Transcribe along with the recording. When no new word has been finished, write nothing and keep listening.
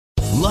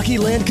Lucky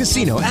Land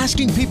Casino,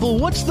 asking people,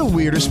 what's the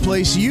weirdest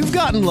place you've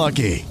gotten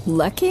lucky?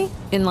 Lucky?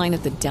 In line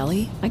at the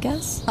deli, I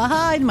guess?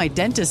 Aha, in my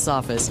dentist's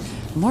office.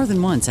 More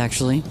than once,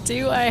 actually.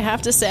 Do I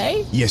have to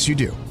say? Yes, you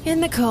do. In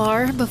the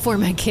car before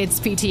my kids'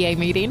 PTA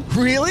meeting.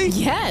 Really?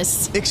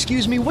 Yes.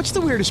 Excuse me, what's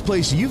the weirdest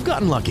place you've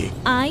gotten lucky?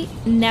 I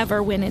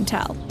never win and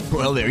tell.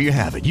 Well, there you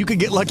have it. You can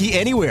get lucky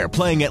anywhere,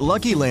 playing at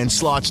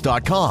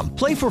LuckyLandSlots.com.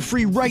 Play for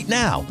free right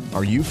now.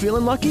 Are you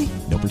feeling lucky?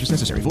 No purchase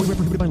necessary. Void where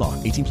prohibited by law.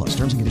 18 plus.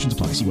 Terms and conditions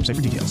apply. See website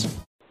for details.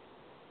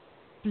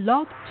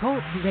 Blog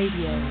Talk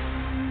Radio.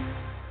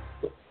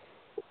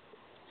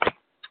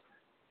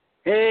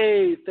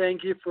 Hey,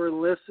 thank you for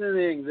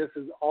listening. This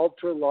is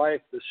Ultra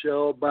Life, the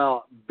show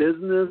about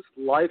business,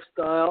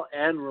 lifestyle,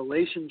 and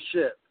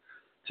relationship.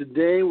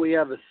 Today we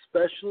have a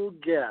special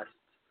guest,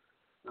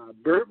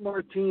 Bert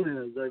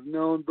Martinez. I've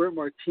known Bert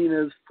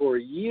Martinez for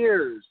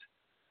years.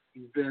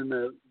 He's been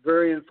a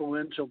very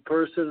influential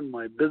person in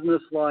my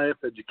business life,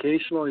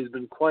 educational. He's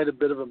been quite a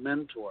bit of a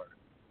mentor.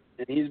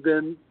 And he's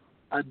been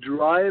a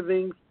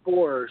driving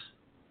force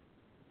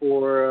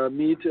for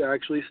me to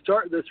actually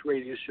start this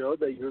radio show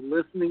that you're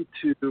listening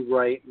to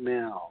right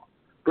now.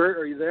 Bert,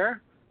 are you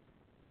there?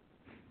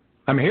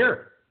 I'm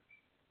here.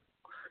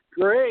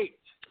 Great.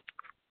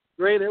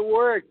 Great, it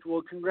worked.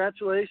 Well,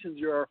 congratulations.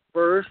 You're our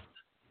first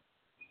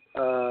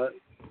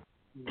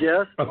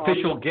guest.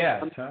 Official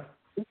guest, huh?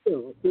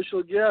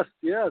 Official guest,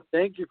 yeah.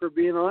 Thank you for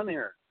being on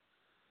here.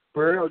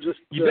 Bert, I'll just...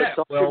 You bet.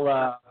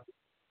 Well,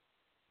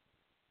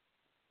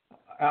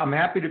 I'm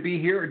happy to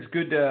be here. It's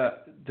good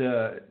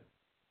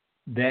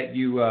that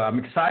you. I'm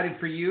excited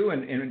for you,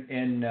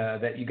 and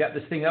that you got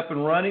this thing up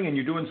and running, and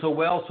you're doing so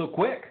well, so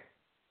quick.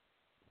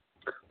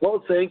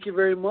 Well, thank you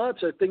very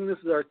much. I think this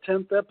is our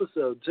 10th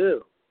episode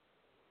too.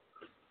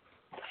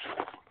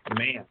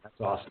 Man, that's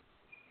awesome.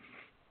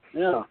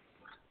 Yeah,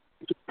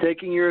 just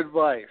taking your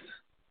advice.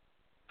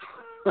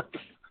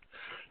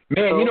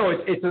 Man,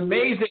 it's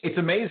amazing. It's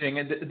amazing,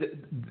 and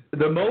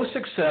the most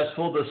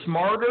successful, the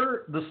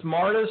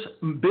smartest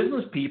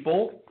business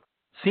people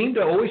seem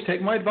to always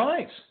take my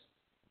advice.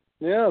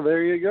 Yeah,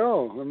 there you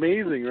go.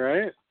 Amazing,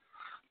 right?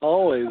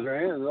 Always,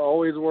 right? It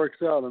always works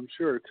out, I'm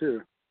sure,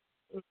 too.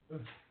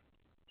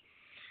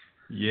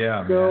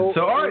 Yeah, man.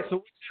 So, all right.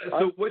 So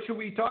what should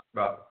we talk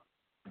about?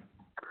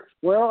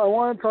 Well, I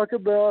want to talk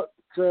about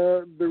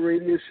the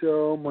radio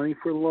show, Money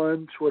for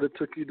Lunch, what it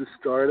took you to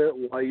start it,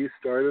 why you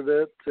started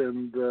it,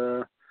 and,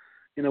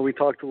 we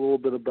talked a little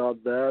bit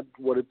about that,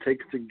 what it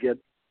takes to get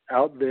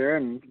out there,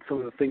 and some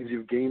of the things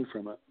you've gained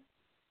from it.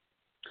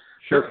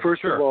 Sure. But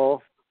first of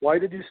all, why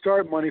did you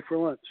start Money for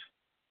Lunch?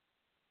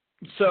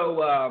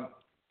 So,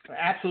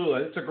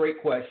 absolutely, that's a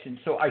great question.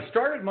 So I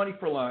started Money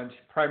for Lunch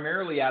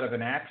primarily out of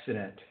an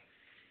accident.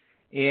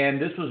 And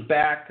this was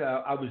back,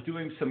 I was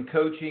doing some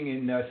coaching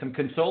and some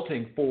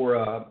consulting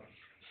for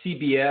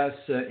CBS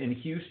in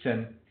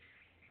Houston.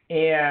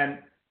 And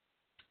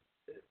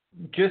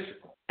just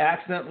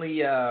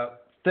accidentally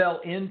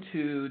fell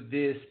into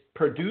this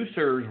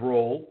producer's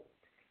role.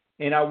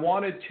 And I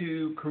wanted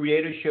to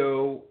create a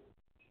show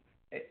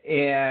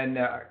and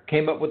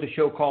came up with a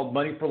show called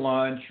Money for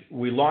Lunch.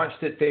 We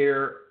launched it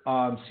there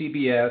on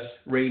CBS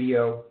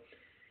radio,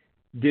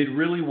 did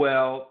really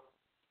well,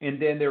 and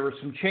then there were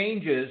some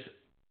changes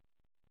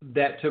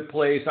that took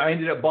place. I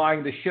ended up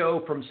buying the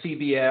show from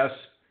CBS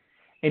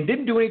and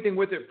didn't do anything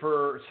with it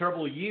for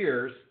several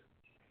years,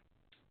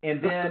 and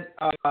then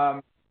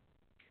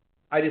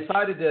I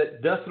decided to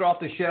dust it off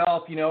the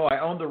shelf. I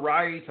own the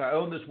rights, I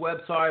own this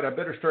website, I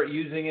better start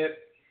using it.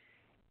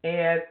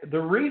 And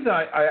the reason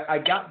I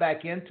got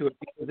back into it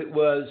because it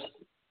was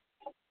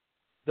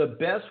the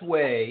best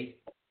way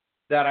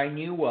that I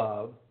knew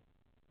of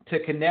to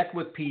connect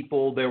with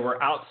people that were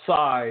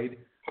outside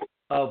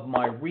of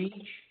my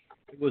reach.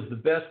 It was the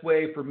best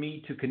way for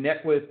me to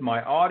connect with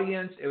my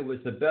audience. It was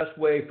the best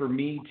way for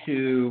me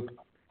to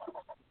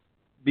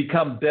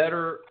become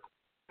better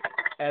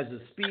as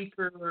a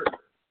speaker.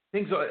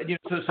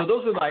 So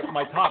those are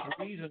my top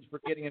reasons for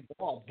getting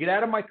involved. Get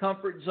out of my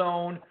comfort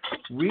zone,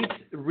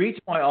 reach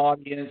my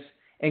audience,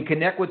 and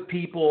connect with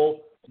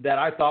people that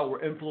I thought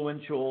were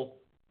influential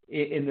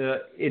in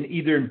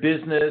either in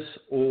business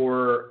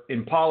or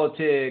in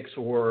politics,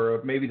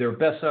 or maybe they're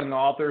best-selling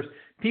authors.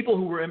 People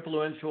who were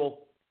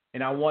influential,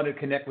 and I wanted to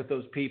connect with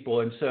those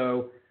people. And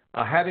so,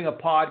 having a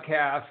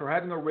podcast or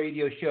having a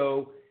radio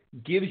show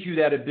gives you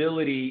that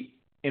ability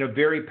in a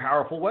very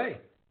powerful way.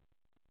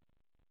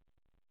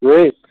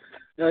 Great.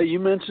 You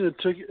mentioned it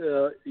took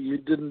you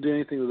didn't do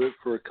anything with it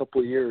for a couple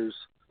of years,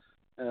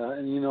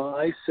 and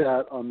I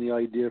sat on the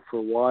idea for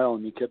a while,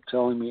 and you kept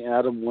telling me,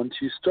 Adam, once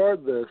you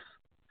start this,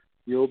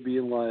 you'll be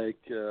like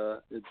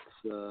it's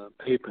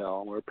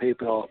PayPal, where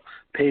PayPal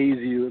pays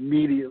you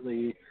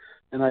immediately,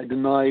 and I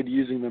denied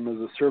using them as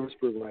a service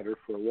provider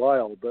for a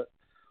while. But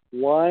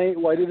why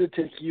did it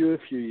take you a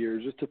few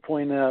years just to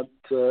point out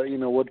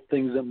what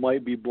things that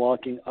might be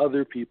blocking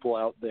other people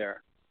out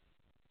there?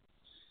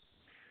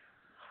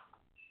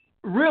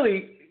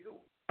 Really,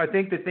 I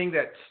think the thing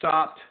that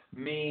stopped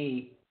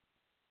me,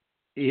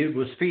 it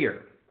was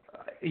fear.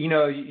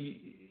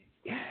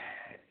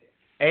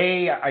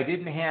 I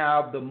didn't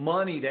have the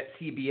money that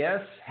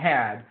CBS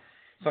had.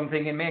 So I'm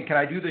thinking, man, can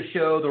I do the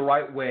show the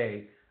right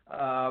way?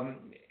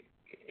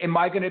 Am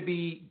I going to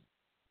be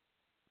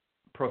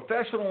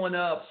professional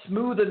enough,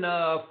 smooth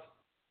enough,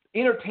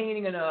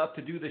 entertaining enough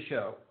to do the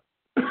show?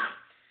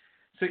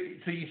 So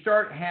you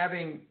start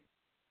having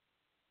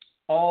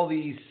all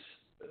these,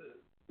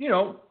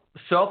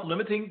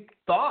 self-limiting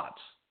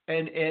thoughts,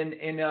 and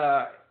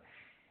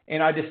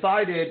I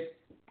decided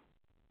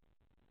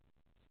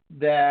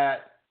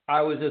that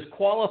I was as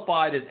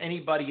qualified as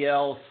anybody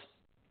else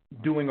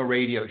doing a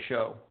radio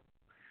show,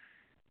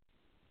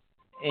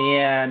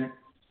 and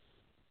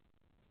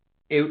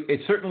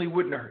it certainly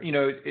wouldn't.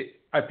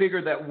 I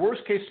figured that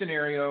worst case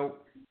scenario,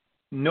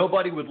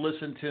 nobody would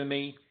listen to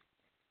me,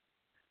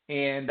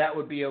 and that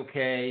would be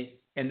okay.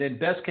 And then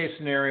best case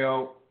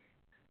scenario,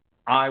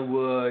 I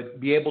would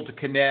be able to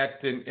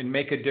connect and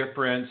make a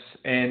difference.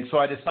 And so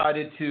I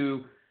decided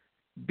to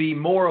be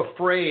more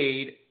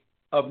afraid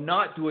of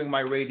not doing my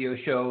radio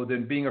show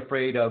than being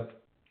afraid of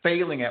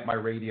failing at my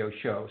radio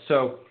show.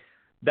 So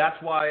that's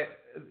why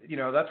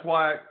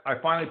I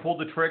finally pulled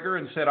the trigger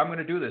and said, I'm going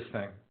to do this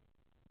thing.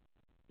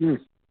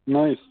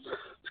 Nice.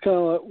 It's kind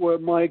of like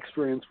what my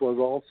experience was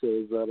also,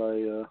 is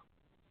that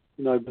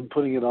I've been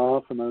putting it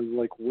off, and I was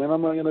like, when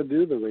am I going to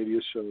do the radio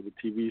show, the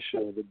TV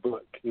show, the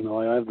book?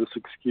 I have this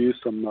excuse,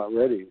 I'm not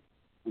ready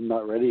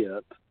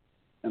yet.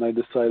 And I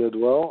decided,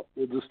 well,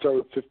 we'll just start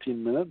with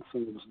 15 minutes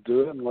and we'll just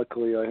do it. And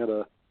luckily I had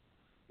a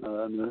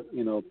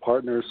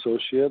partner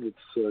associate.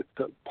 It's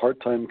a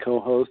part-time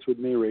co-host with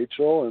me,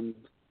 Rachel, and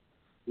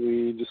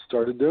we just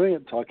started doing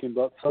it, talking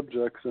about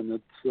subjects, and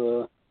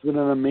it's been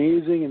an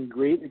amazing and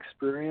great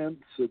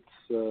experience.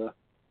 It's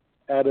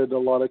added a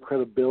lot of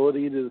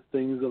credibility to the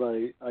things that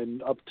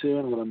I'm up to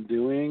and what I'm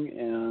doing,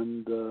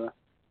 and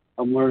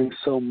I'm learning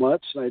so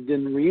much. And I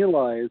didn't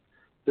realize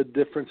the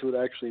difference it would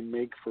actually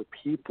make for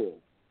people,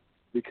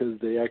 because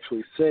they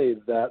actually say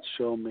that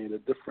show made a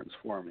difference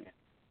for me.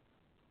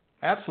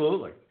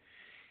 Absolutely.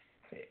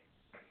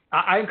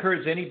 I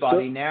encourage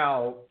anybody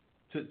now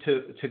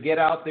to get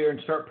out there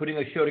and start putting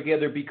a show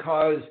together,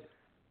 because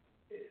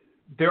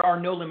there are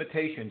no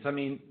limitations. I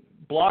mean,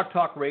 Blog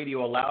Talk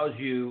Radio allows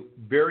you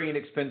very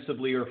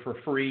inexpensively or for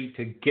free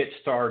to get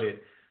started.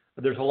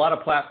 There's a lot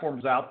of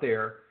platforms out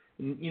there.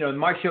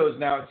 My show is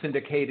now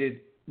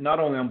syndicated not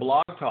only on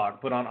Blog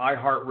Talk, but on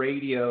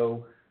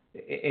iHeartRadio,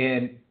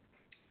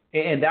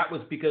 and that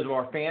was because of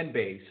our fan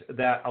base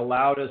that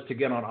allowed us to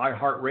get on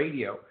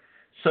iHeartRadio.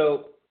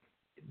 So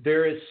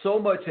there is so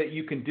much that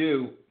you can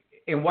do.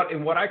 And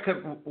what I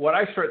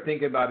start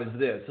thinking about is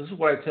this. This is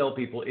what I tell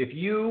people. If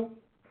you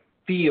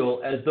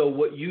feel as though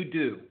what you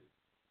do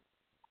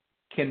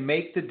can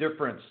make the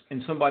difference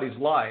in somebody's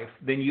life,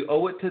 then you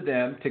owe it to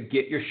them to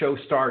get your show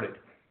started.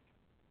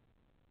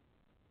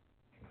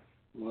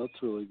 Well,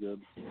 that's really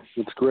good.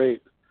 That's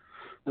great.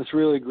 That's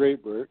really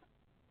great, Bert.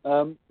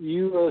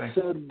 You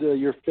said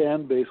your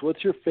fan base.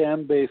 What's your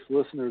fan base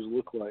listeners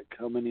look like?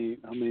 How many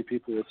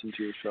people listen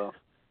to your show?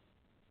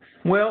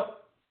 Well,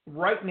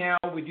 right now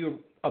we do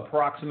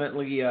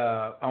approximately,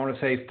 I want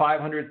to say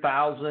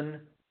 500,000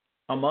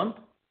 a month.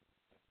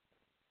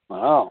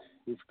 Wow,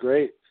 that's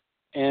great.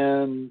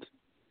 And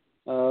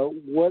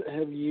what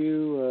have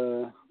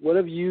you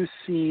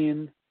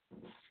seen?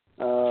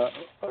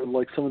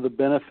 Like some of the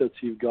benefits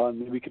you've gotten.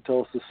 Maybe you could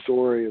tell us a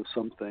story of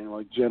something.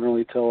 Like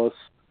generally, tell us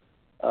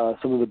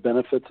some of the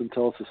benefits, and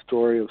tell us a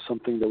story of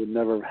something that would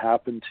never have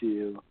happened to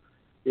you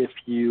if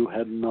you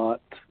had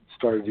not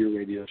started your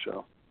radio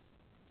show.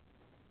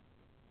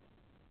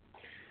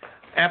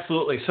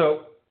 Absolutely.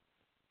 So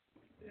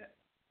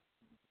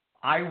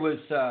I was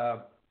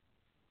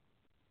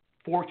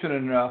fortunate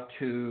enough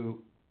to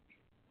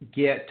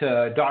get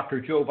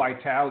Dr. Joe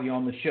Vitale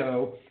on the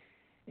show,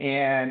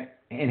 and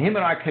him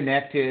and I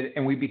connected,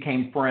 and we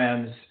became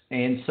friends.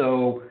 And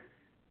so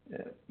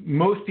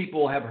most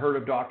people have heard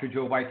of Dr.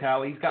 Joe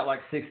Vitale. He's got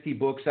like 60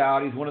 books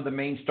out. He's one of the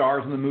main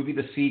stars in the movie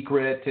The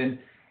Secret,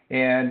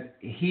 and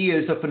he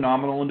is a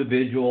phenomenal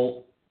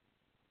individual.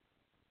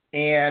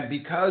 And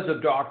because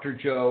of Dr.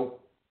 Joe,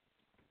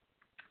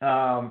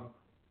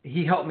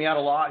 he helped me out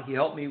a lot. He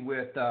helped me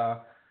with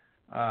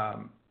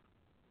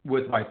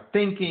my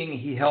thinking.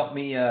 He helped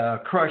me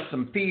crush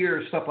some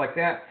fears, stuff like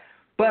that.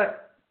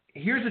 But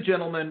here's a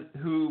gentleman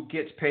who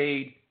gets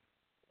paid,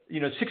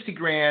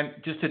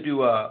 $60,000 just to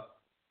do a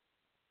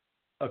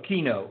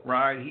keynote,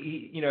 right?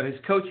 He his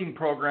coaching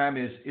program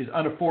is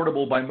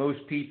unaffordable by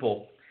most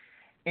people.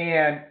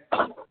 And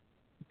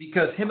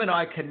because him and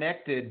I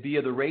connected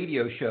via the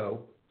radio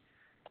show,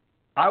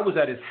 I was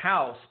at his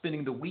house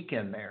spending the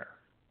weekend there.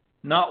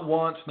 Not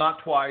once,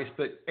 not twice,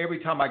 but every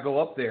time I go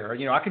up there,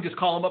 I can just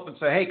call him up and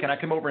say, hey, can I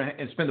come over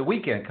and spend the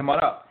weekend? Come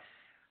on up.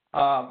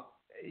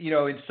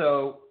 And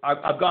so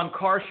I've gone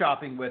car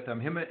shopping with him.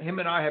 Him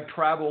and I have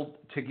traveled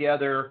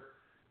together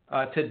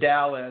to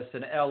Dallas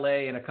and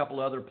LA and a couple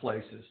other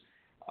places.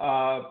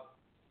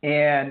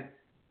 And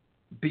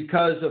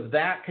because of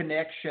that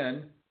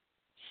connection,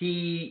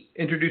 he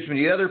introduced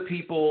me to other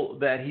people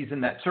that he's in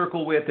that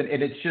circle with, and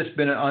it's just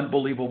been an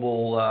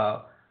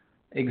unbelievable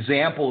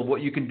example of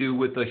what you can do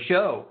with a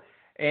show.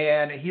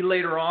 And he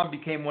later on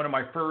became one of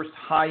my first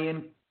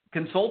high-end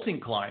consulting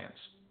clients.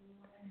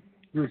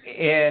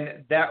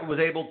 And that was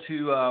able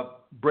to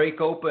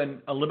break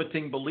open a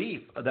limiting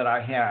belief that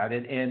I had.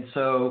 And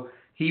so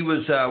he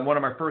was one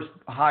of my first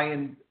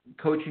high-end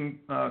coaching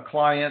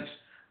clients,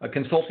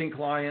 consulting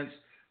clients.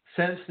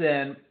 Since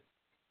then,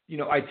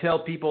 I tell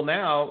people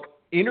now,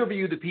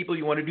 interview the people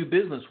you want to do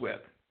business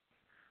with.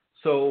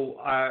 So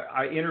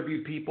I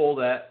interview people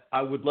that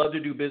I would love to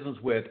do business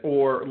with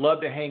or love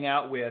to hang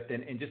out with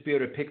and just be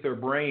able to pick their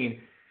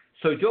brain.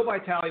 So Joe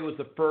Vitale was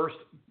the first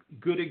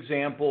good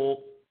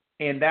example,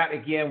 and that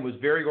again was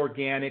very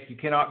organic. You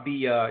cannot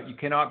be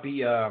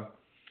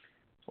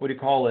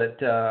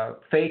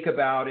fake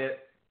about it.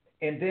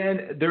 And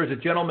then there's a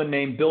gentleman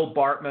named Bill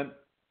Bartman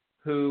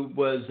who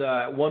was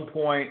at one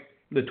point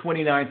the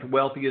 29th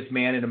wealthiest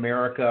man in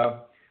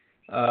America.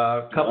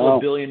 A couple of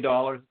 $1 billion.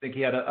 I think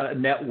he had a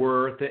net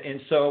worth. And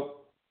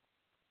so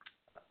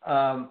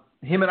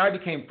him and I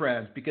became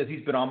friends because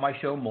he's been on my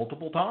show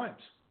multiple times.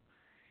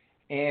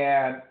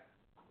 And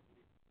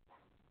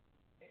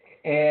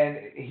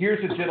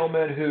here's a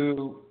gentleman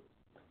who,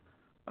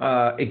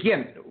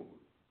 again,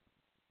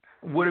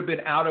 would have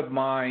been out of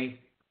my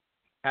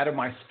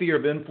sphere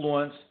of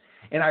influence.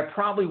 And I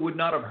probably would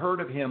not have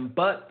heard of him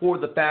but for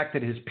the fact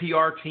that his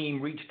PR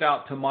team reached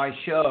out to my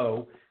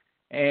show,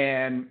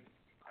 and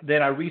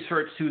then I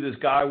researched who this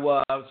guy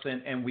was,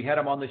 and we had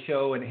him on the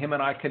show, and him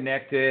and I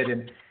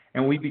connected,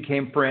 and we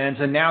became friends.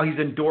 And now he's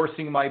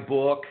endorsing my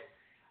book.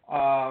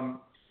 Him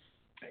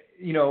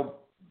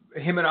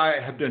and I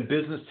have done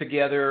business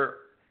together.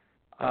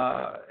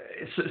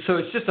 So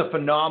it's just a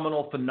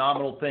phenomenal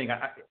thing.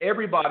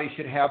 Everybody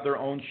should have their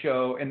own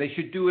show, and they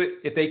should do it.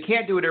 If they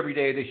can't do it every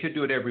day, they should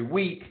do it every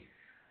week.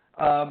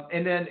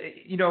 And then,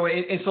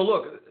 and so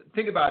look,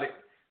 think about it.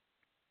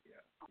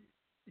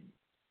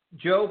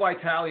 Joe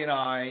Vitale and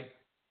I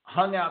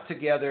hung out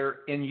together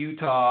in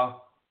Utah,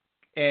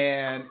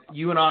 and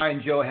you and I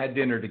and Joe had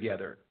dinner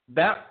together.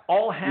 That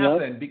all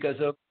happened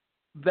because of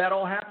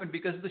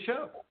the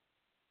show.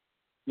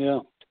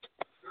 Yeah.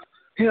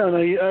 Yeah, and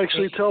I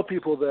actually tell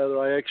people that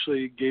I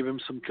actually gave him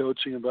some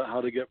coaching about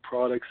how to get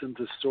products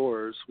into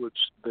stores, which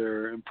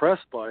they're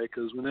impressed by,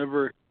 because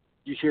whenever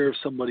you hear of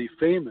somebody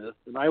famous,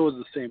 and I was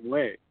the same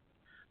way,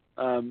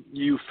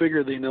 you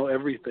figure they know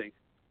everything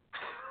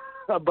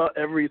about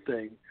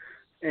everything.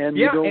 And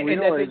you don't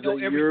realize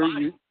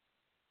that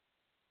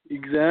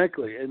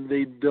exactly, and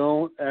they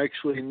don't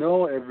actually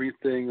know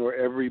everything or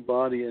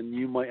everybody, and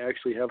you might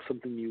actually have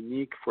something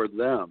unique for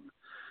them.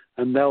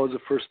 And that was the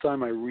first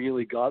time I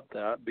really got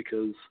that,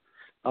 because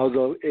I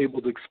was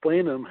able to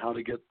explain to him how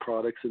to get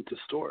products into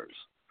stores,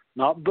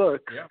 not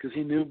books, because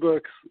he knew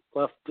books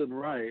left and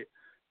right.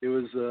 It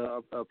was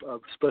a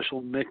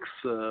special mix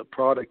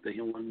product that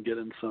he wanted to get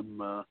in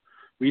some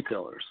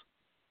retailers.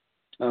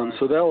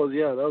 So that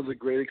was a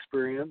great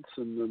experience,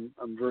 and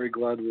I'm very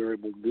glad we were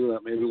able to do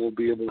that. Maybe we'll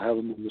be able to have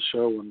him on the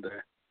show one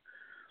day.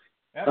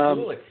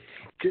 Absolutely.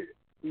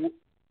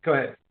 Go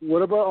ahead.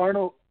 What about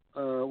Arnold?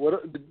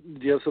 Do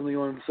you have something you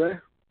wanted to say?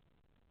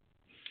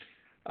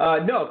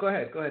 No, go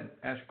ahead.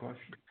 Ask a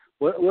question.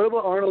 What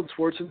about Arnold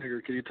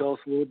Schwarzenegger? Can you tell us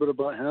a little bit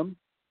about him?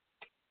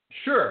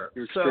 Sure.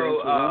 Your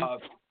experience with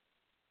him?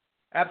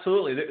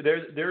 Absolutely.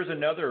 There's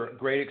another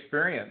great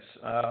experience.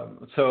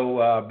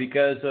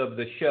 Because of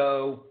the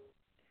show,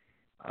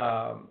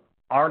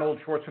 Arnold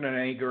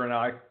Schwarzenegger and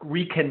I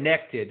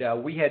reconnected.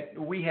 We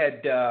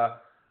had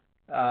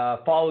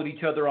followed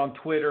each other on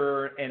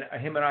Twitter, and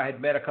him and I had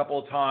met a couple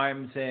of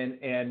times, and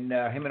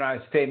him and I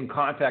stayed in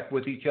contact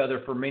with each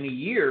other for many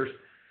years.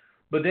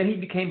 But then he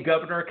became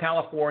governor of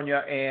California,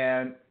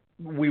 and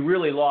we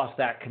really lost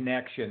that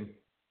connection.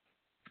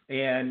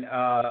 And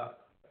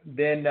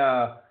then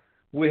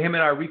with him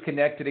and I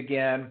reconnected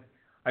again.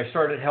 I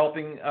started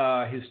helping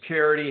his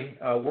charity,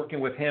 working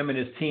with him and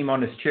his team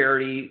on his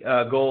charity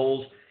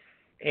goals.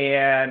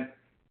 And,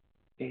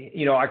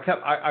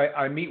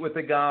 I meet with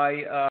the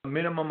guy a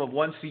minimum of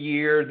once a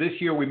year. This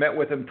year we met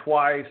with him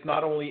twice,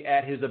 not only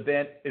at his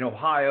event in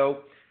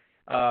Ohio,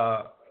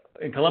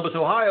 in Columbus,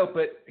 Ohio,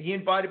 but he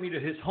invited me to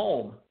his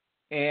home.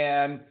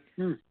 And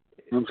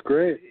that's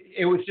great.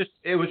 It was just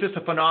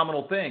a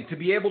phenomenal thing to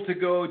be able to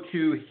go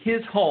to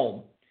his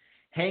home,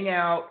 hang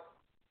out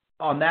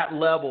on that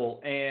level,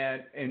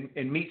 and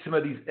meet some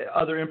of these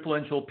other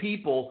influential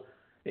people.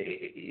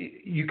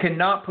 You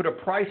cannot put a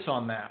price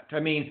on that.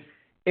 I mean,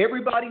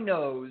 everybody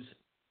knows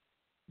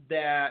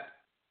that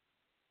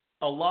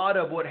a lot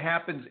of what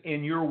happens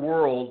in your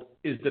world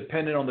is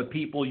dependent on the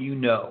people you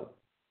know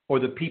or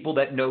the people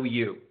that know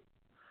you.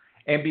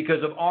 And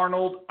because of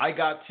Arnold, I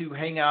got to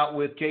hang out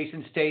with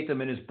Jason Statham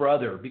and his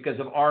brother. Because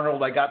of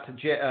Arnold, I got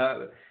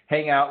to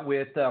hang out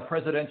with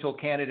presidential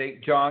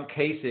candidate John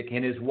Kasich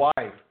and his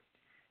wife.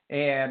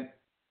 And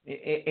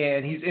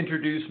he's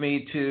introduced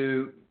me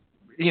to,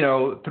 3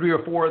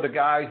 or 4 of the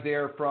guys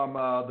there from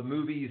the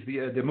movies,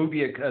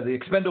 the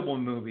Expendable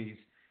movies.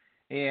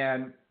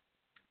 And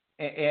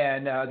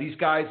these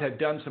guys have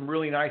done some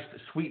really nice,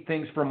 sweet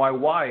things for my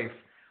wife.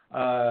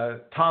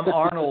 Tom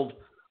Arnold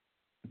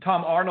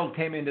Tom Arnold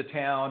came into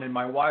town, and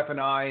my wife and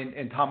I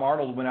and Tom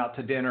Arnold went out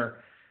to dinner,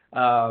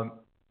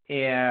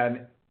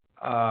 and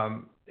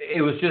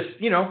it was just,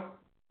 you know,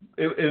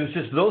 it was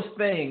just those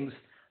things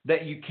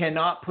that you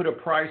cannot put a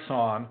price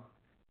on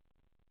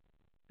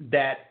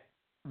that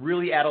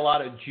really add a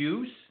lot of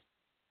juice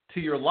to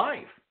your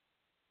life.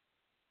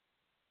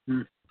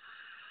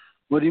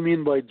 What do you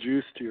mean by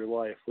juice to your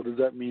life? What does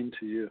that mean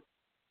to you?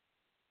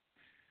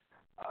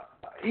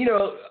 You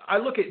know, I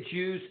look at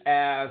juice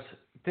as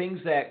things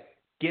that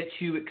get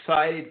you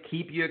excited,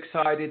 keep you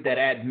excited, that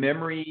add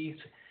memories,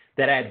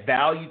 that add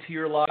value to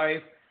your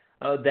life,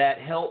 that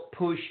help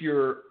push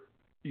your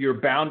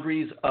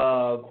boundaries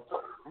of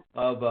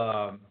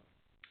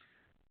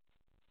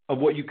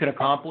what you can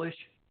accomplish.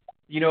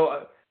 You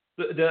know,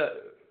 the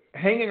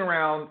hanging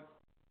around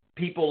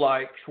people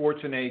like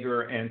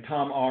Schwarzenegger and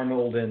Tom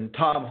Arnold and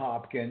Tom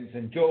Hopkins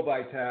and Joe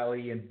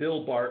Vitale and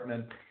Bill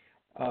Bartman,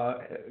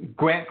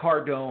 Grant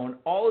Cardone,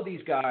 all of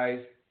these guys,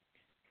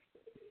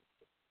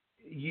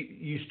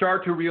 you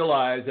start to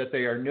realize that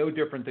they are no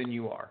different than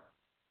you are,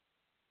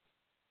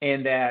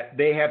 and that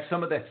they have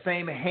some of the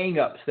same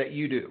hang-ups that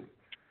you do.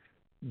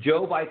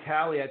 Joe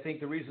Vitale, I think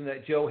the reason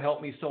that Joe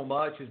helped me so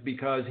much is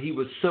because he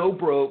was so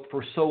broke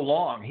for so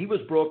long. He was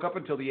broke up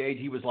until the age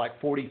he was like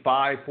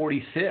 45,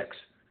 46.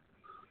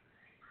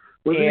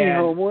 Wasn't he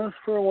homeless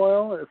for a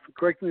while?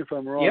 Correct me if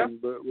I'm wrong, yep.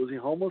 But was he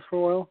homeless for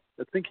a while?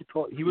 I think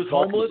he was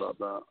homeless. About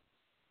that.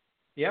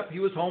 Yep, he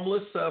was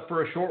homeless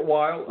for a short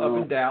while up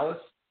in Dallas.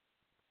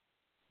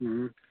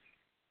 Mm-hmm.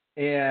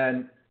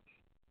 And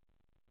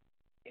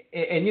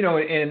you know,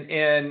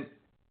 and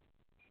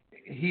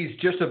he's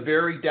just a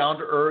very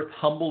down-to-earth,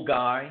 humble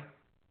guy,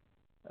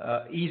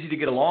 easy to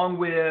get along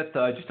with,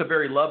 just a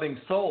very loving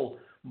soul.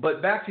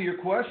 But back to your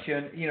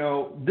question, you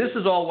know, this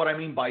is all what I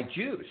mean by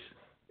juice.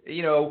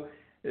 You know,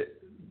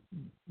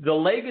 the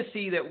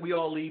legacy that we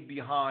all leave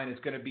behind is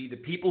going to be the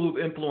people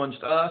who've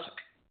influenced us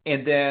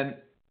and then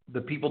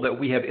the people that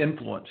we have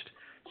influenced.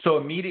 So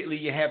immediately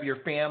you have your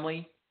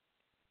family,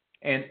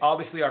 and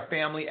obviously our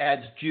family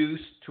adds juice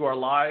to our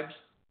lives.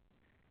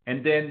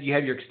 And then you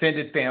have your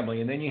extended family,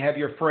 and then you have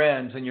your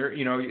friends and your,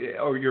 you know,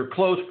 or your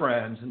close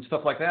friends and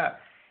stuff like that.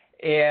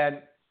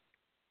 And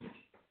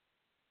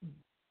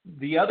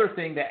the other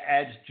thing that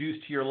adds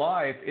juice to your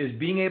life is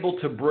being able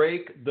to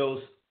break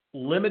those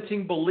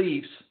limiting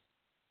beliefs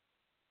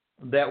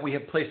that we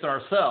have placed on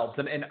ourselves.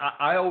 And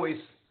I've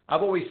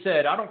always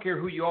said, I don't care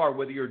who you are,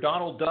 whether you're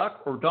Donald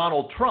Duck or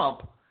Donald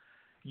Trump,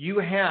 you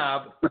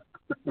have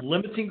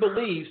limiting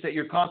beliefs that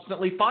you're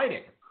constantly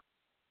fighting.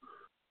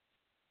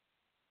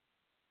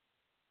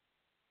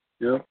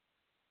 Yeah.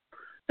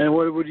 And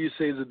what would you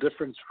say is the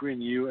difference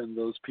between you and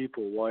those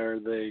people? Why are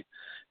they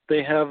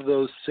have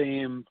those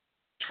same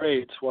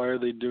traits? Why are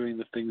they doing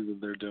the things that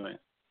they're doing?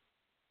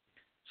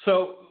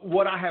 So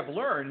what I have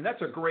learned, and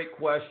that's a great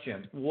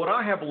question, what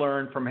I have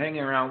learned from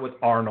hanging around with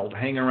Arnold,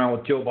 hanging around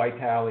with Joe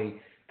Vitale,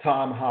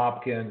 Tom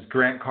Hopkins,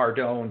 Grant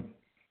Cardone,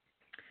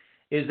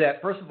 is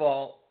that, first of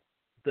all,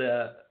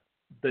 the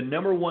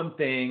number one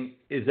thing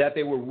is that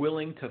they were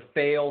willing to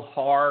fail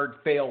hard,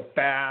 fail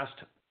fast.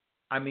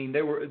 I mean,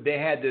 they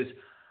had this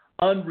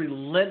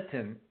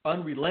unrelenting,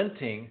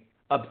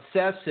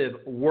 obsessive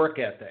work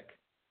ethic.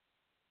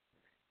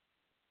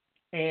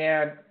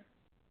 And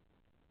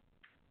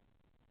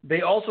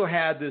they also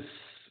had this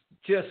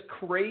just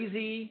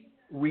crazy,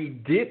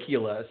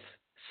 ridiculous,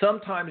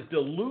 sometimes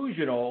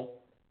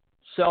delusional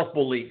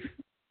self-belief.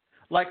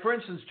 Like, for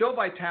instance, Joe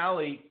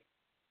Vitale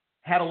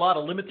had a lot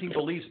of limiting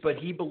beliefs, but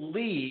he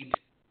believed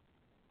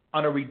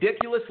on a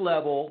ridiculous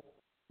level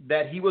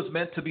that he was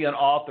meant to be an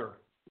author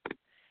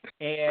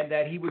and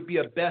that he would be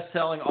a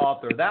best-selling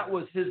author. That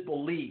was his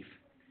belief.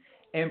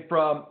 And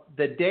from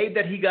the day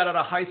that he got out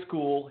of high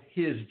school,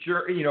 his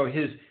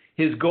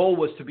goal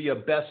was to be a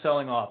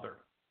best-selling author.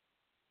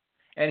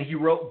 And he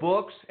wrote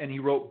books, and he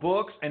wrote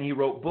books, and he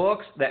wrote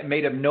books that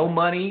made him no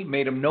money,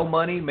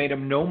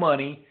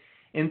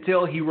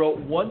 until he wrote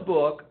one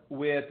book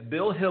with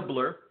Bill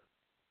Hibbler,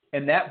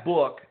 and that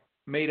book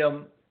made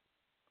him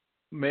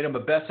a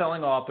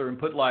best-selling author and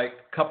put like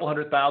a couple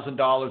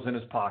 $100,000 in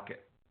his pocket.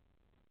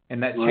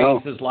 And that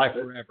changed his life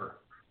forever.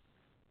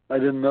 I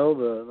didn't know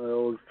that. I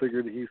always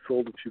figured he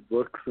sold a few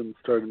books and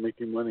started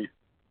making money.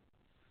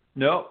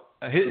 No,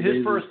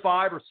 his first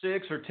 5 or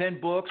 6 or 10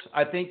 books,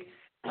 I think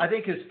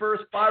his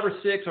first 5 or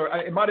 6, or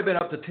it might have been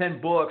up to 10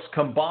 books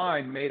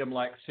combined, made him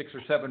like $6 or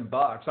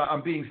 $7.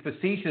 I'm being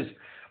facetious,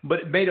 but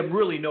it made him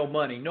really no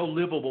money, no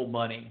livable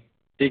money.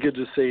 He could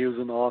just say he was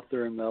an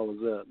author, and that was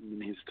it.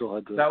 And he still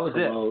had to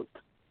promote.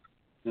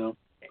 You know?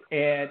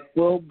 And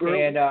well,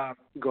 Bert,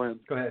 go ahead.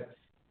 Go ahead.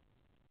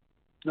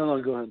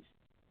 No, go ahead.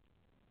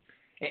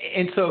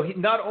 And so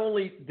not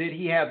only did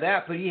he have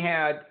that, but he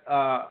had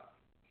a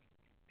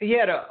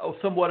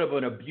somewhat of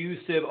an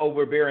abusive,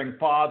 overbearing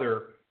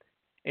father,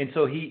 and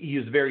so he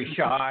was very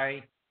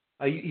shy.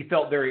 He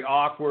felt very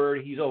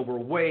awkward. He's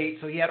overweight.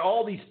 So he had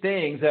all these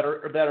things that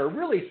are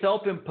really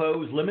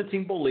self-imposed,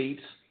 limiting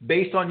beliefs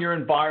based on your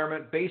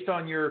environment, based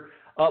on your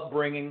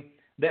upbringing,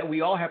 that we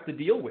all have to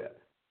deal with.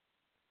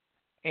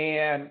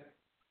 And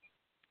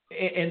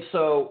And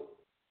so,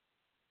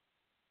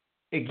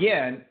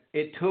 again,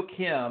 it took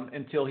him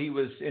until he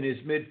was in his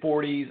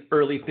mid-40s,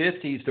 early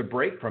 50s to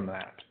break from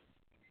that.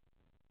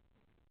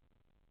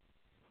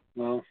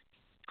 Well,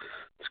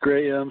 it's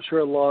great. Yeah, I'm sure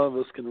a lot of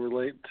us can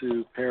relate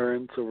to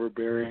parents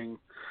overbearing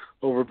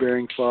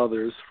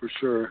fathers for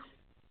sure.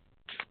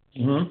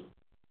 Mm-hmm.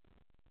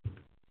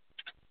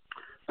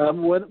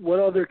 What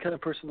other kind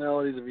of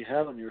personalities have you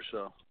had on your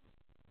show?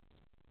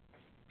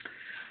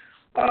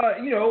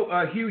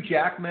 Hugh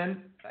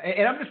Jackman,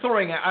 and I'm just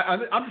throwing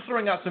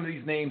out some of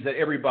these names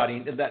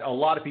that a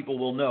lot of people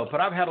will know.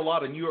 But I've had a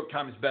lot of New York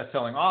Times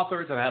best-selling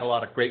authors. I've had a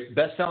lot of great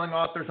best-selling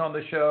authors on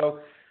the show,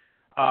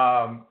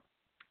 and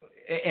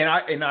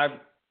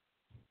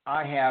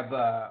I have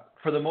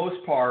for the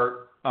most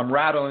part, I'm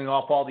rattling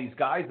off all these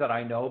guys that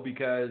I know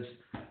because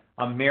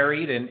I'm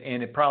married,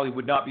 and it probably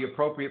would not be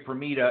appropriate for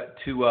me to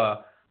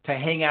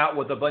hang out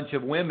with a bunch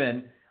of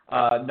women.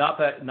 Not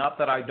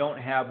that I don't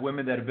have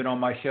women that have been on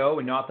my show,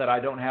 and not that I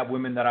don't have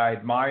women that I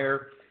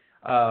admire,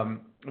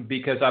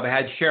 because I've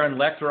had Sharon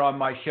Lecter on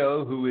my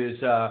show, who is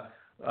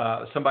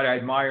somebody I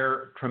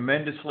admire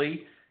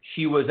tremendously.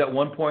 She was at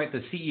one point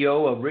the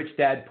CEO of Rich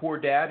Dad, Poor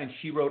Dad, and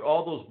she wrote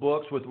all those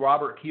books with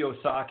Robert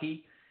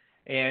Kiyosaki,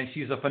 and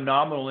she's a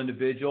phenomenal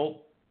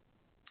individual.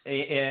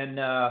 And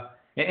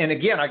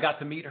again, I got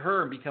to meet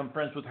her and become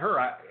friends with her.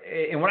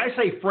 And when I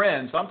say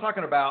friends, I'm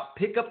talking about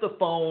pick up the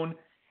phone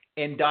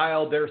and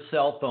dial their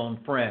cell phone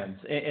friends.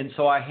 And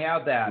so I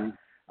have that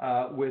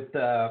with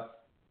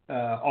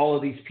all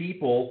of these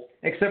people,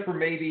 except for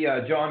maybe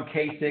John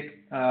Kasich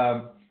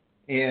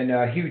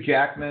and Hugh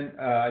Jackman.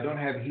 I don't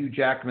have Hugh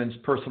Jackman's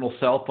personal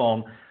cell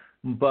phone,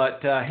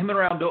 but him and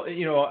I don't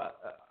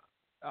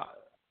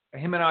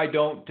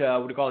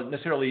what do you call it,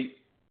 necessarily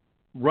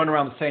run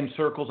around the same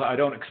circles. I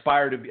don't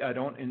aspire to be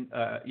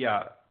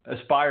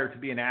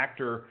an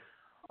actor,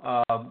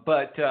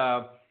 but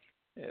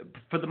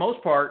for the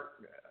most part,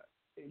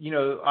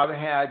 I've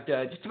had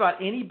just about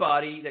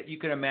anybody that you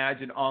can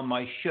imagine on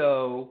my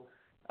show,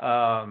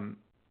 and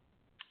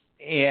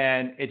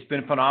it's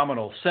been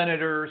phenomenal.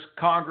 Senators,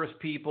 Congress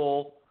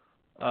people.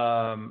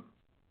 I'm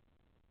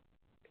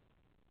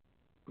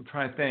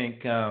trying to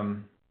think.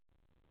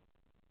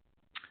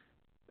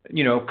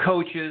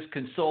 Coaches,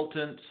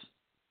 consultants.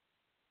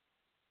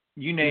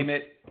 You name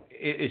it.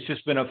 It's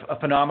just been a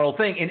phenomenal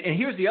thing. And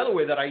here's the other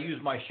way that I use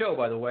my show,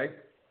 by the way.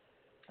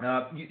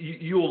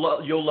 You'll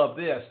love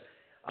this.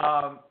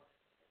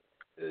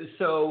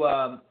 So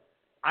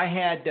I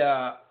had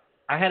a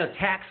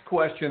tax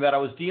question that I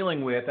was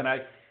dealing with, and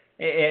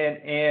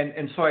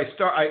so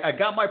I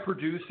got my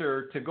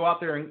producer to go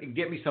out there and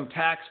get me some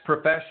tax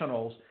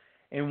professionals,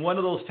 and one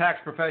of those tax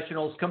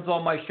professionals comes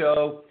on my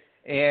show,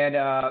 and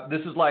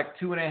this is like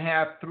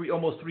 2.5,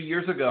 almost 3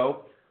 years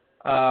ago,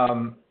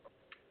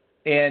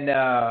 and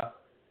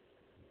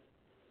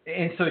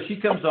so she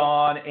comes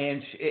on,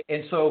 and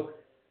so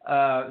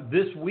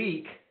this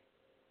week.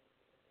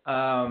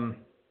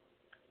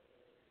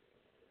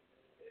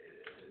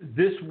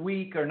 This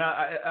week, or not,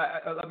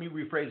 let me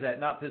rephrase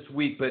that, not this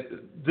week, but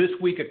this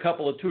week, 2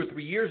 or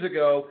 3 years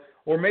ago,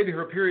 or maybe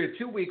for a period of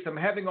 2 weeks, I'm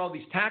having all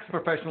these tax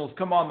professionals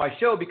come on my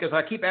show because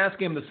I keep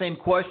asking them the same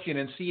question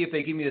and see if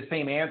they give me the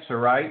same answer,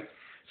 right?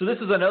 So this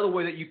is another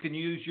way that you can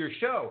use your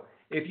show.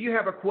 If you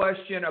have a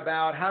question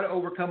about how to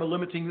overcome a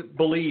limiting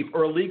belief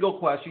or a legal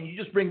question, you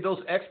just bring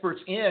those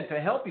experts in to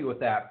help you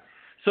with that.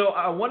 So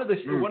one of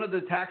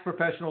the tax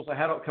professionals I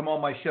had come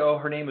on my show,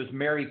 her name is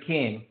Mary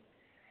King.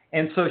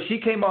 And so she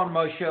came on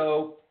my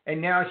show,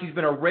 and now she's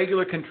been a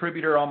regular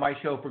contributor on my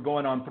show for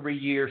going on 3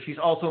 years. She's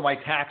also my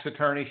tax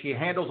attorney. She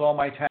handles all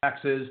my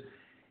taxes.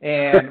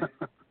 And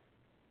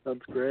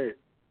that's great.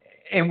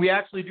 And we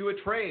actually do a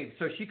trade.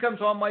 So she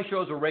comes on my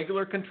show as a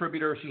regular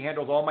contributor. She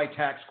handles all my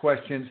tax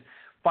questions,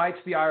 fights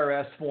the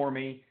IRS for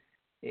me.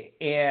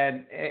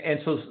 And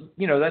so,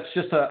 that's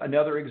just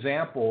another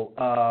example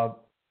of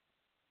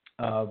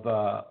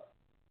the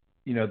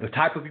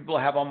type of people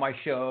I have on my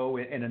show,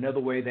 and another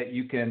way that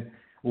you can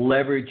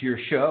leverage your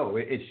show.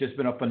 It's just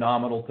been a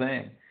phenomenal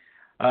thing.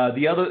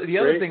 The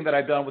other thing that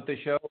I've done with the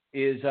show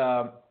is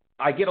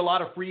I get a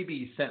lot of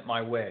freebies sent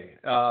my way.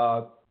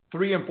 $300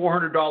 and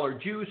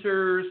 $400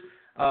 juicers,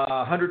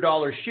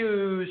 $100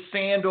 shoes,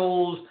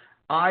 sandals,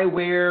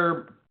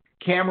 eyewear,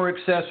 camera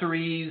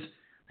accessories,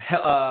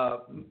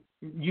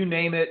 you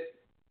name it.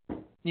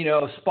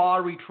 Spa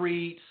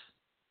retreats.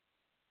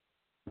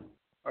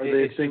 Are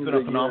they things that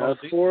you ask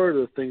for, or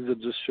the things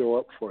that just show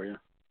up for you?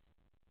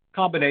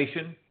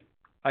 Combination.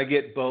 I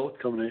get both.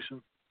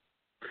 Combination?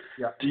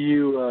 Yeah. Do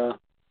you,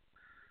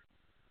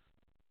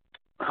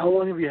 how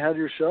long have you had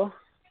your show?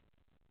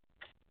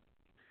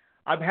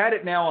 I've had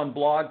it now on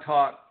Blog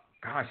Talk,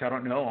 gosh, I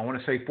don't know. I want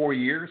to say 4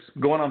 years,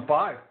 going on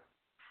 5.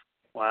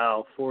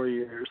 Wow, 4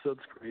 years.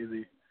 That's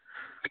crazy.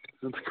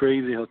 That's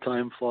crazy how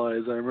time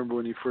flies. I remember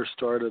when you first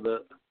started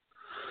it.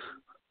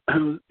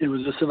 It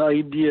was just an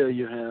idea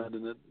you had,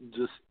 and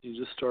you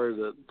just started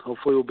it.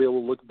 Hopefully we'll be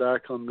able to look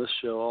back on this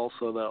show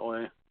also that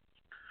way.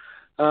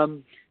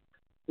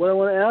 What I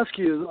want to ask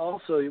you is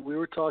also, we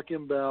were talking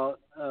about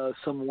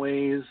some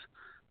ways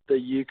that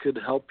you could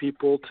help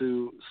people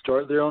to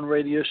start their own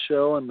radio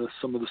show and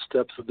some of the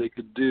steps that they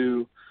could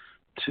do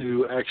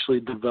to actually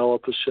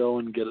develop a show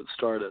and get it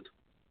started?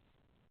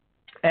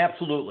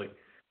 Absolutely.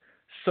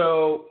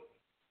 So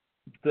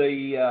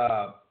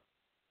the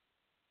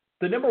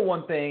number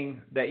one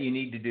thing that you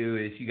need to do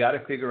is you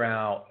have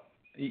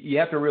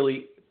to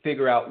really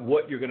figure out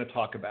what you're going to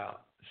talk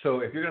about. So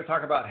if you're going to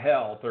talk about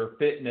health or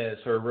fitness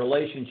or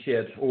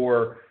relationships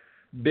or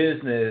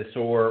business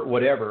or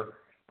whatever,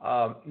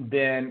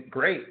 then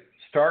great.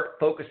 Start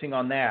focusing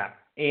on that.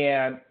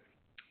 And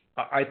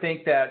I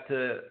think that,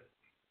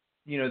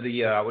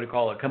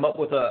 come up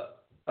with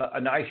a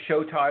nice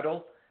show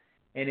title,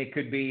 and it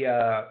could be,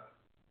 there's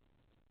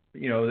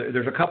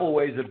a couple of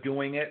ways of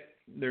doing it.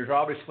 There's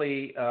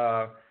obviously,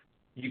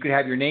 you could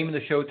have your name in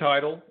the show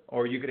title,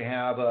 or you could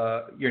have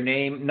your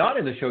name not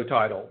in the show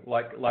title,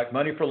 like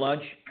Money for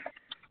Lunch.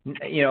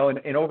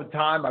 And over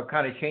time, I've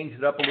kind of changed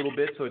it up a little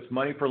bit, so it's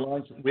Money for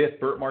Lunch with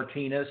Bert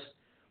Martinez.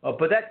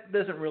 But that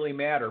doesn't really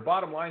matter.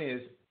 Bottom line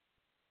is,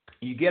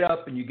 you get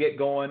up and you get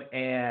going,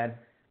 and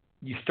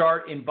you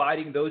start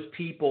inviting those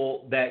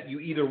people that you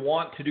either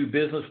want to do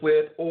business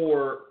with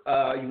or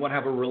you want to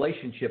have a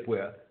relationship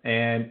with,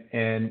 and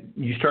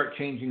you start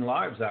changing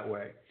lives that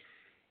way.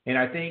 And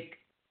I think,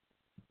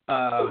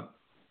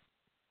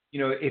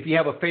 if you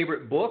have a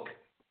favorite book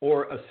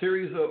or a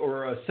series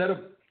or a set of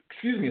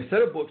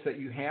books that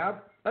you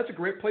have, that's a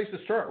great place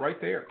to start right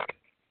there.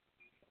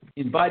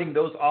 Inviting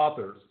those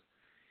authors.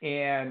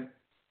 And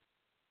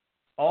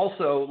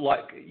also,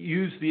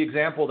 use the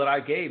example that I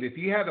gave. If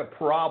you have a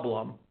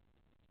problem,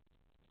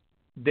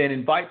 then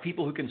invite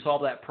people who can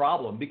solve that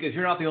problem, because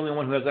you're not the only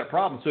one who has that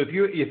problem. So if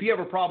you have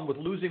a problem with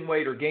losing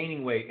weight or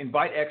gaining weight,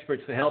 invite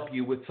experts to help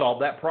you solve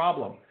that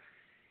problem.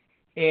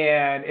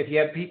 And if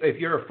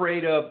you're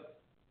afraid of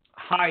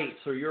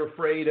heights, or you're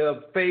afraid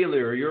of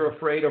failure, or you're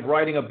afraid of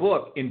writing a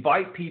book,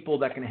 invite people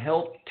that can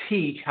help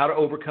teach how to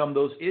overcome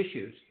those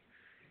issues.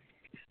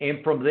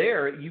 And from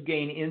there, you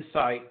gain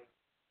insight,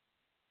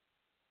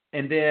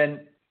 and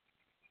then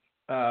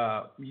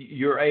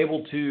you're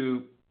able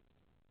to,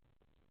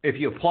 if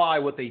you apply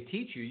what they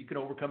teach you, you can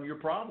overcome your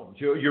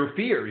problems, your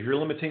fears, your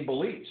limiting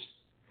beliefs.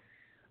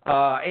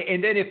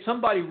 And then if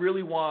somebody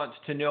really wants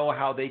to know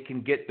how they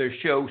can get their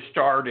show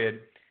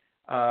started,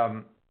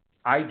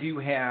 I do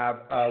have,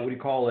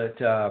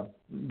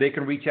 they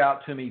can reach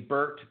out to me,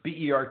 Bert,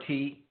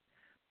 B-E-R-T,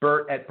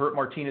 Bert at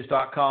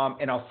BertMartinez.com,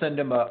 and I'll send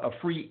them a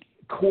free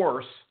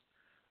course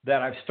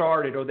that I've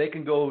started, or they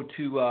can go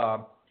to, I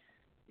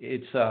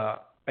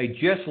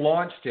just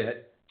launched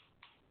it.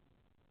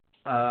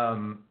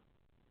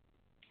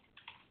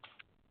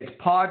 It's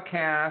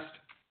Podcast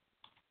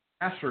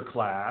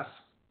Masterclass,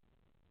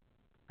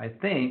 I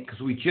think,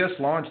 because we just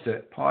launched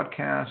it.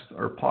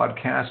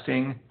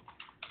 Podcasting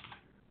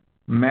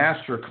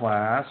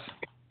Masterclass.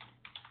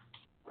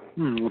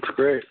 That's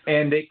great.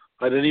 And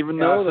I didn't even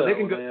know that they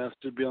can when I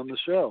asked to be on the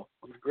show.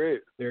 That's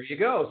great. There you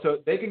go. So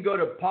they can go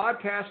to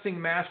Podcasting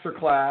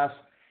Masterclass,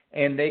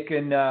 and they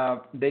can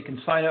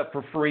sign up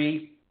for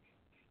free.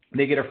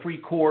 They get a free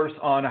course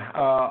on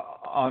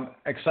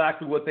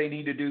exactly what they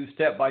need to do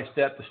step by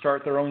step to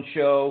start their own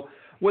show,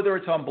 whether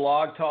it's on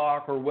Blog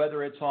Talk or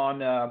whether it's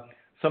on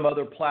some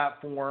other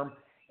platform.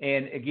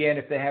 And again,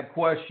 if they have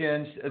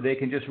questions, they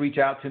can just reach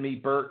out to me,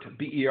 Bert,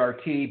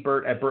 B-E-R-T,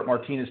 Bert at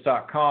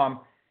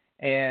BertMartinez.com,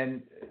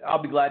 and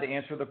I'll be glad to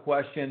answer the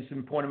questions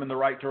and point them in the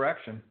right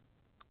direction.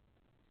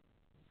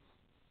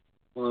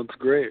 Well, that's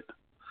great.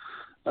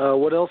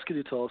 What else can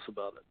you tell us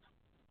about it?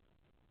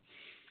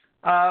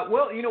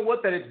 Well, you know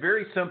what? That it's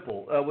very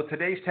simple. With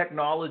today's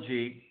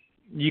technology,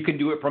 you can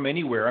do it from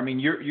anywhere. I mean,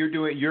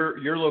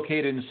 you're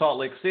located in Salt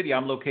Lake City.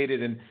 I'm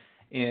located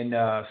in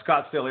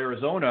Scottsdale,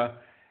 Arizona,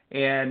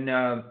 and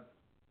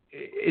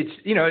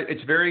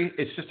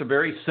it's just a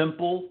very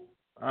simple.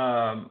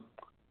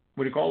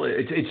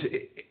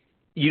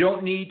 You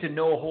don't need to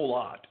know a whole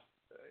lot.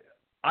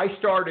 I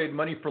started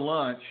Money for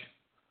Lunch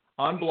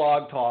on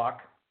Blog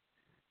Talk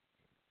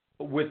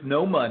with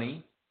no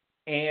money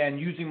and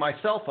using my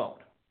cell phone.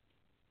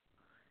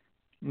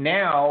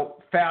 Now,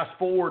 fast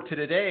forward to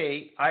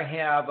today, I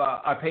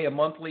pay a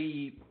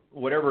monthly,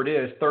 whatever it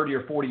is,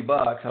 $30 or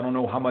 $40. I don't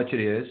know how much it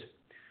is.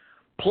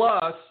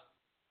 Plus,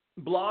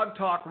 Blog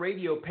Talk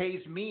Radio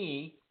pays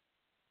me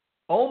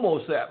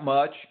almost that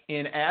much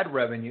in ad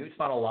revenue. It's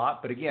not a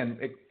lot, but again,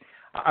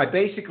 I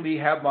basically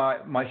have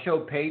my show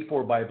paid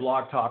for by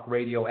Blog Talk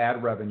Radio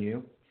ad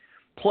revenue.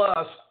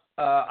 Plus,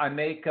 I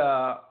make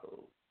a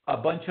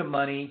bunch of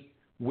money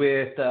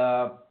with,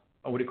 I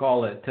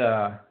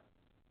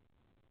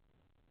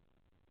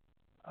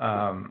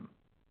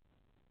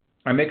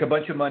make a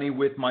bunch of money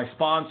with my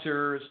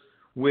sponsors,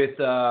 with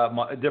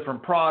my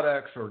different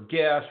products or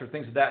guests or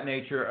things of that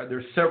nature.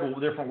 There's several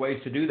different ways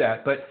to do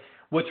that. But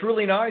what's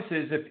really nice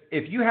is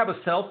if you have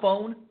a cell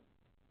phone,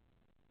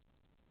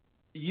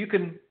 you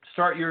can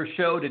start your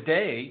show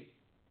today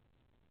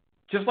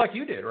just like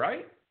you did,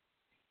 right?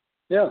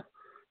 Yeah.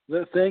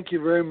 Thank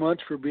you very much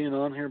for being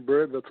on here,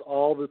 Bert. That's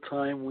all the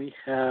time we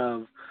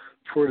have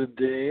for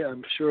today.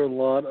 I'm sure a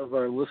lot of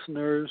our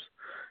listeners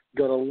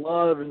Got a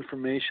lot of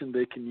information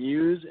they can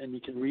use, and you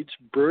can reach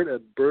Bert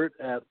at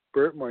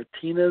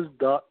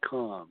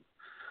bertmartinez.com.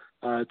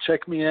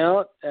 Check me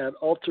out at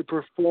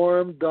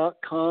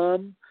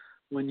ultraperform.com.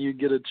 When you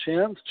get a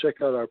chance,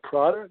 check out our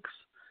products.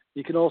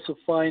 You can also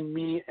find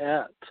me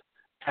at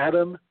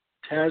Adam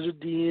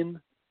Tajuddin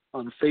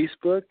on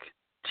Facebook,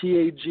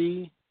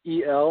 TAGELDIN.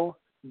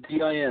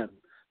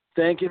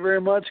 Thank you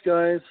very much,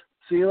 guys.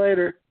 See you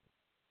later.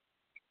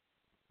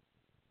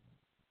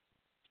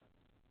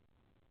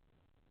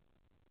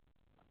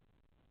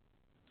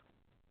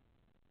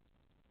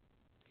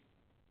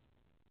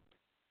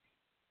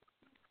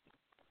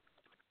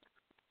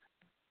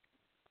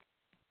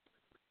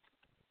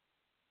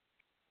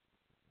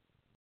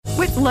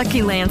 With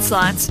Lucky Land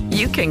Slots,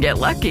 you can get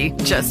lucky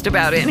just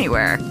about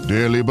anywhere.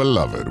 Dearly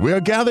beloved, we are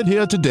gathered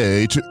here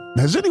today to...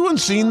 Has anyone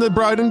seen the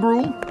bride and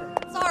groom?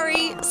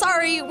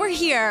 Sorry, we're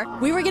here.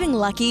 We were getting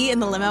lucky in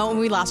the limo and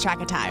we lost track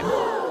of time.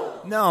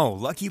 No,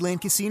 Lucky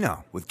Land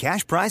Casino, with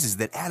cash prizes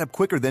that add up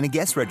quicker than a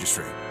guest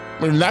registry.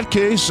 In that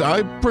case,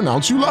 I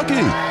pronounce you lucky.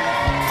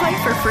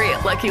 Play for free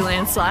at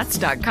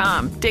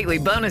LuckyLandSlots.com. Daily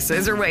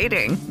bonuses are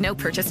waiting. No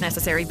purchase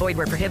necessary. Void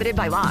where prohibited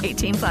by law.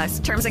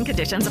 18+. Terms and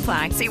conditions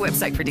apply. See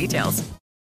website for details.